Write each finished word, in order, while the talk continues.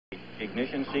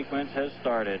ignition sequence has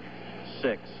started.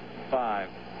 6, 5,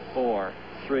 4,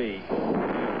 3, 2,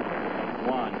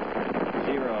 1,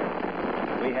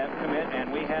 0. We have commit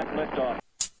and we have liftoff.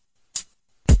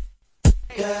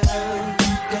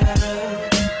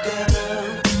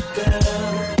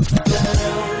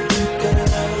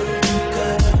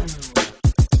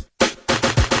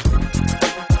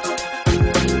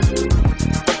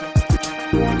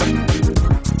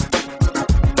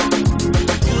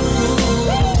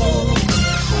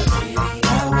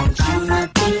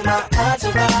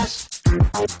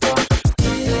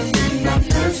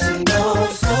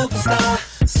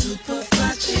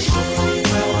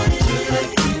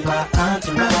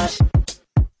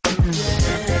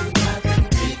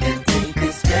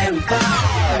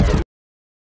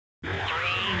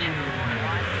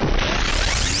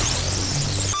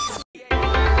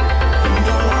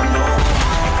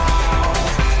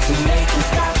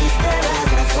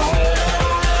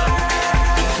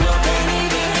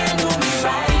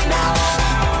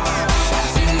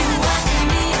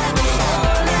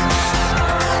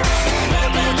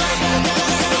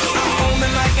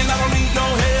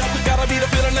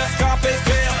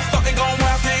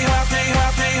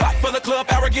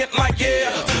 Arrogant like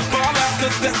yeah, fall out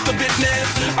 'cause that's the business.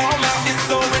 All out is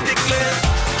so ridiculous.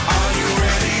 Are you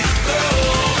ready to go?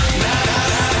 Na, na,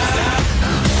 na, na,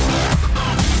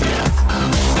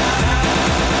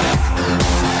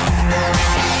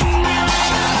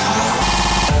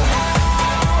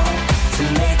 to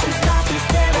make them stop and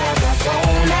stare as I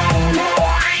zone out.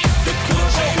 The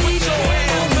club ain't even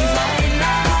hands up right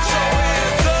now. Put your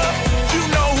hands up. You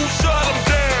know who shut them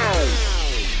down.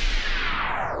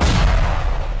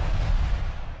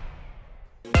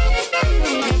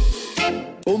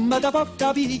 Come da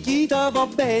porca picchita va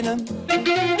bene,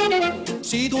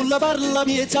 se tu la parla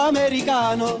miezza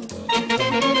americano,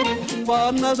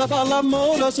 quando si fa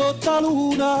l'amore sotto la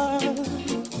luna,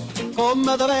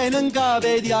 come da bene in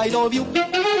capo di I love you.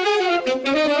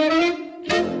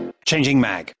 Changing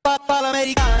mag. Papà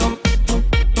l'americano.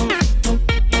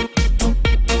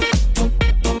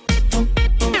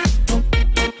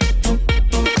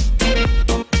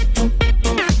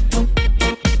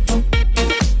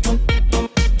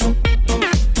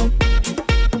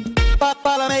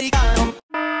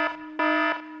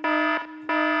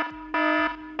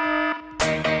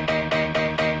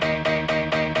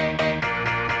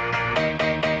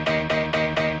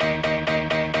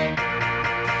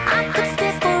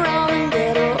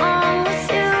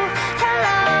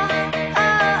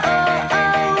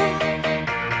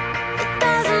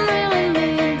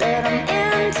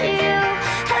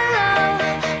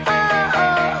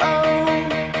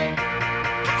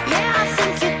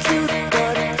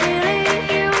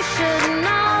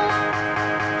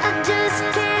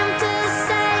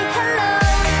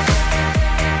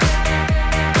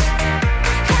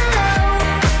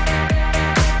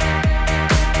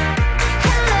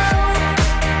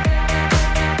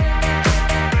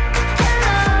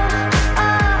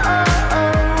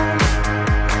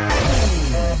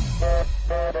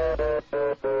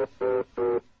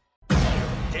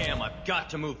 Got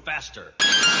to move faster.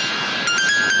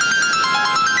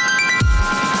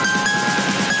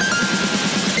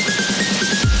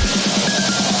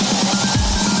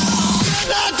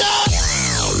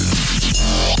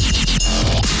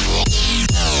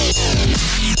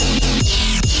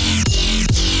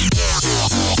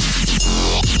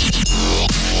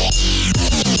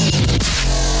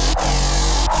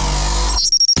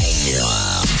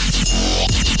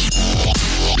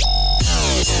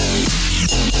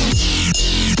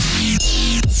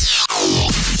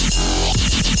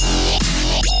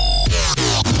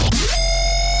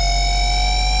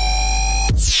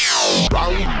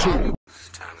 It's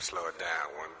time to slow it down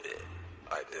one bit,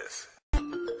 like this.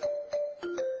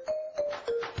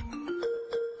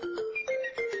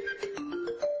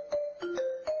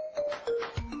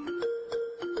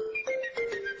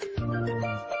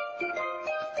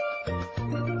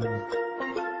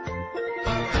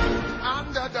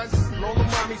 Under the sea, all the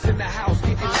mommies in the house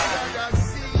getting loud. Under the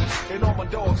sea, and all my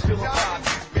dogs feeling alive.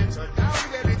 It's better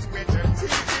down there, it's better. Take it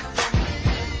from me.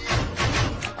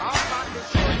 I'm on the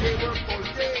shore, they work all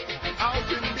day.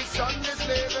 Out in the sun, they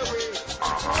slave away.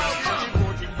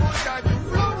 Reporting good time,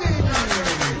 floating under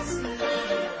the sea.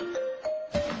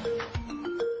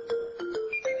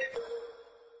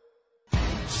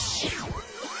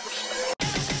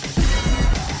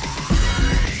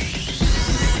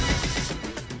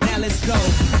 Now let's go.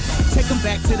 Take them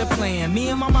back to the plan. Me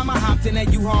and my mama hopped in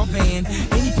that U-Haul van.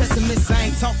 Any pessimists, I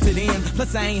ain't talk to them.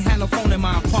 Plus, I ain't had no phone in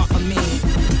my apartment.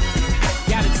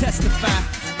 Gotta testify.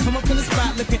 Come up in the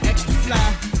spot looking extra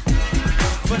fly.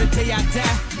 for the day I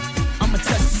die, I'ma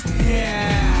touch,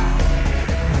 yeah.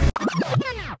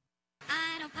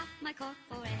 I don't pop my cork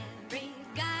for every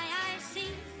guy I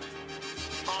see.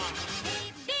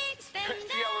 Hey, big spender.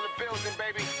 CL in the building,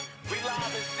 baby. We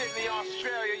live in Sydney,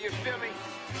 Australia, you feel me?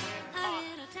 A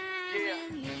little time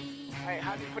with me. Hey,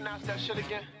 how do you pronounce that shit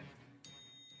again?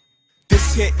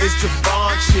 This here is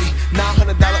Givenchy,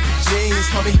 $900 jeans,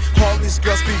 homie. All these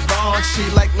girls be raunchy,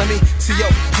 like let me see your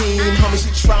peen, homie.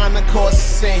 She trying to cause a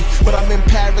scene, but I'm in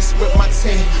Paris with my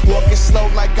team, walking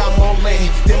slow like I'm on lean.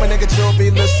 Then my nigga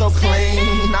jewelry looks so clean.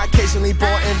 I occasionally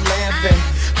born in Lambin.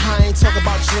 I ain't talking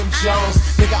about Jim Jones,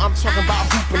 nigga. I'm talking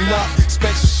about hooping up,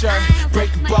 special shirt,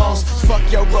 break bones. Fuck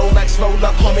your Rolex, roll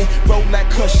up, homie. Roll that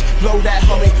Kush, blow that,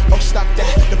 homie. Oh, stop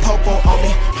that, the popo on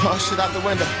me. Oh, shit out the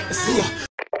window. Let's see ya.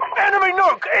 Enemy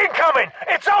nuke incoming!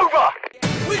 It's over!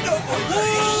 We know the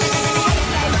rules.